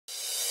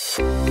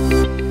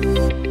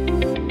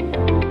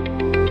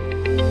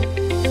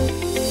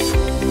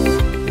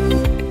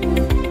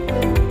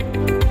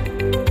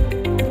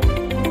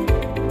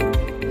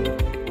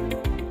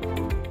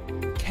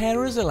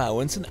Carer's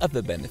allowance and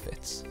other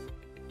benefits.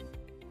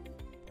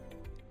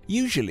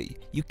 Usually,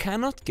 you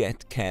cannot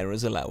get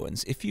carer's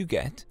allowance if you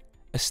get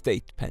a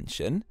state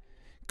pension,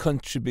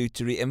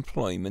 contributory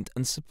employment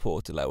and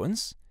support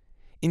allowance,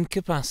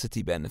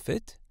 incapacity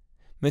benefit,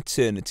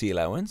 maternity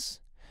allowance,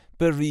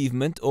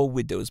 bereavement or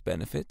widow's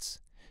benefits,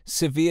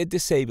 severe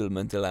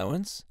disablement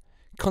allowance,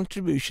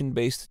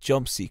 contribution-based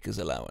job seekers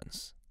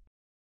allowance.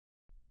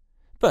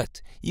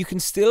 But you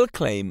can still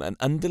claim an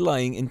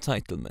underlying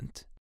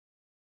entitlement.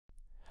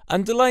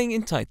 Underlying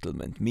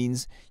entitlement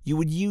means you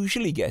would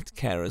usually get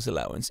carer's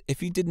allowance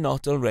if you did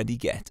not already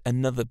get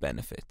another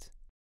benefit.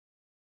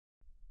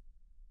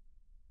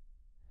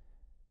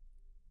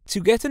 To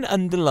get an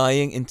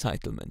underlying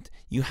entitlement,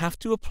 you have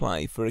to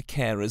apply for a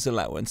carer's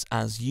allowance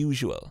as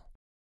usual.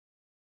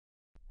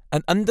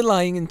 An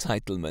underlying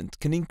entitlement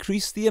can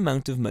increase the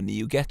amount of money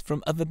you get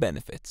from other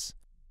benefits,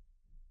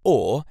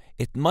 or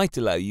it might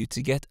allow you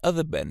to get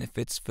other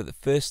benefits for the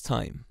first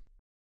time.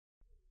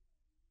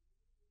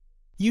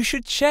 You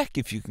should check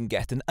if you can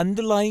get an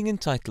underlying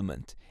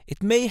entitlement.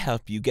 It may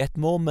help you get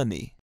more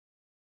money.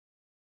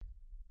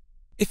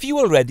 If you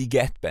already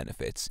get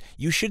benefits,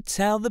 you should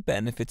tell the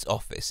benefits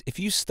office if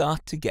you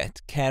start to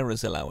get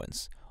carer's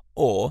allowance,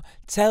 or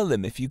tell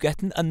them if you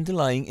get an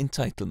underlying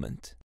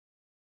entitlement.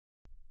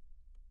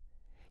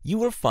 You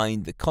will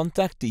find the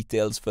contact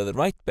details for the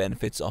right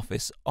benefits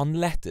office on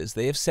letters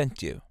they have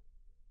sent you.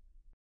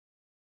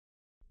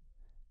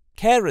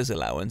 Carer's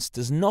allowance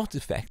does not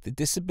affect the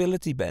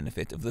disability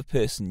benefit of the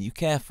person you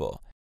care for.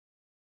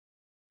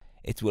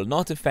 It will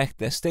not affect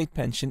their state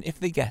pension if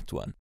they get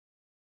one.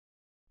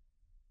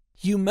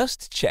 You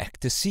must check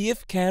to see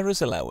if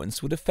carer's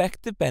allowance would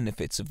affect the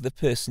benefits of the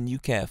person you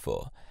care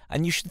for,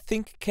 and you should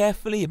think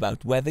carefully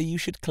about whether you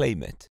should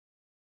claim it.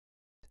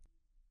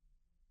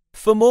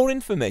 For more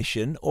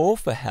information or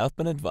for help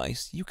and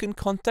advice, you can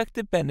contact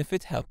the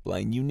benefit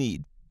helpline you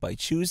need by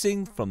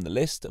choosing from the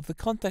list of the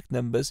contact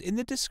numbers in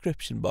the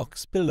description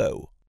box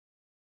below.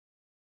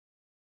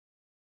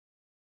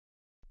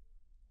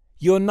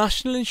 Your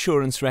national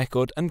insurance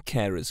record and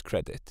carer's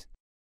credit.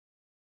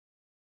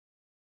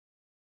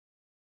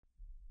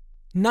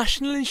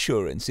 National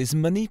insurance is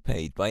money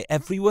paid by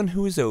everyone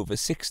who is over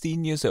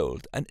 16 years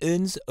old and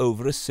earns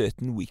over a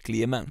certain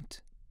weekly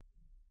amount.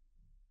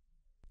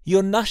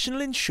 Your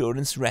national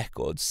insurance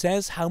record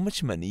says how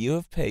much money you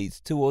have paid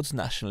towards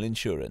national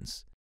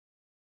insurance.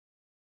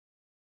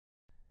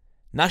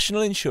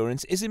 National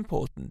insurance is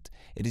important.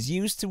 It is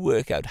used to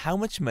work out how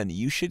much money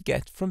you should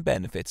get from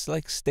benefits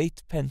like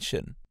state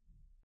pension.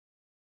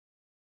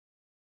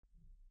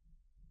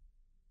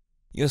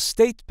 Your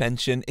state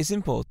pension is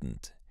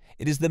important.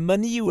 It is the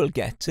money you will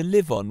get to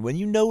live on when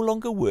you no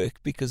longer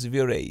work because of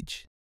your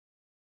age.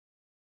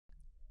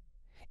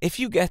 If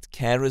you get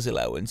carer's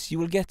allowance, you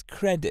will get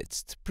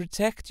credits to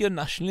protect your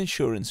national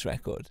insurance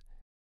record.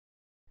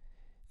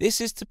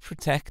 This is to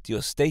protect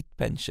your state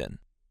pension.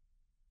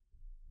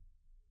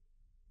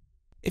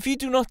 If you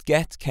do not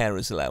get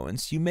carer's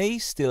allowance, you may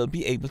still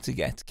be able to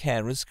get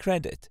carer's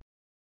credit.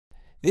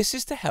 This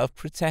is to help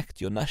protect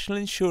your national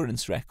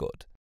insurance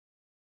record.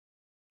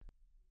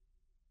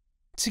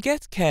 To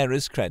get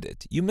carer's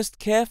credit, you must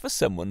care for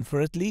someone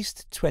for at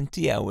least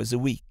 20 hours a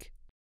week.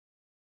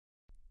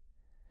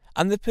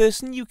 And the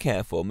person you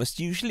care for must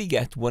usually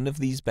get one of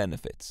these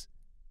benefits.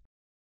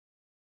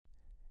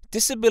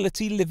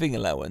 Disability living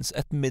allowance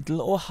at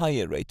middle or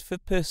higher rate for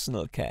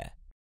personal care.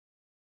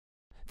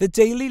 The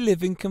daily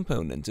living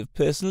component of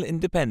personal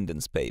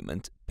independence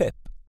payment, PIP.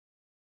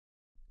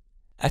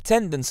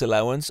 Attendance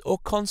allowance or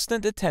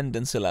constant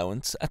attendance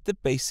allowance at the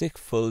basic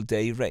full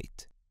day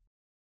rate.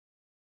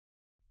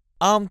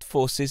 Armed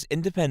Forces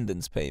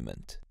Independence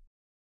Payment.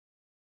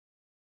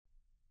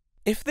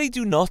 If they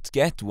do not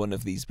get one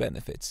of these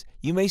benefits,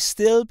 you may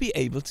still be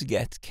able to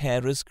get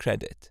carer's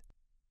credit.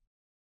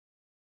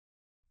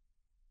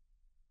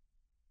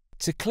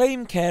 To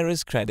claim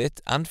carer's credit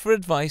and for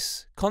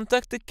advice,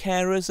 contact the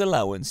Carer's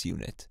Allowance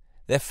Unit.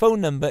 Their phone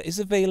number is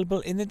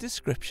available in the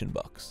description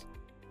box.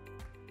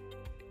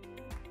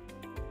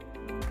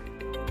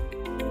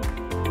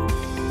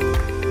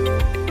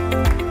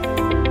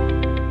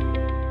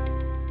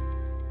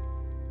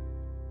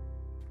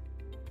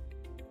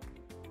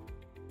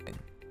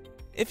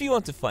 If you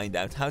want to find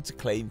out how to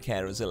claim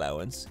carer's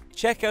allowance,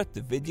 check out the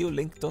video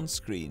linked on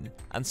screen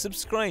and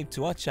subscribe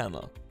to our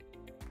channel.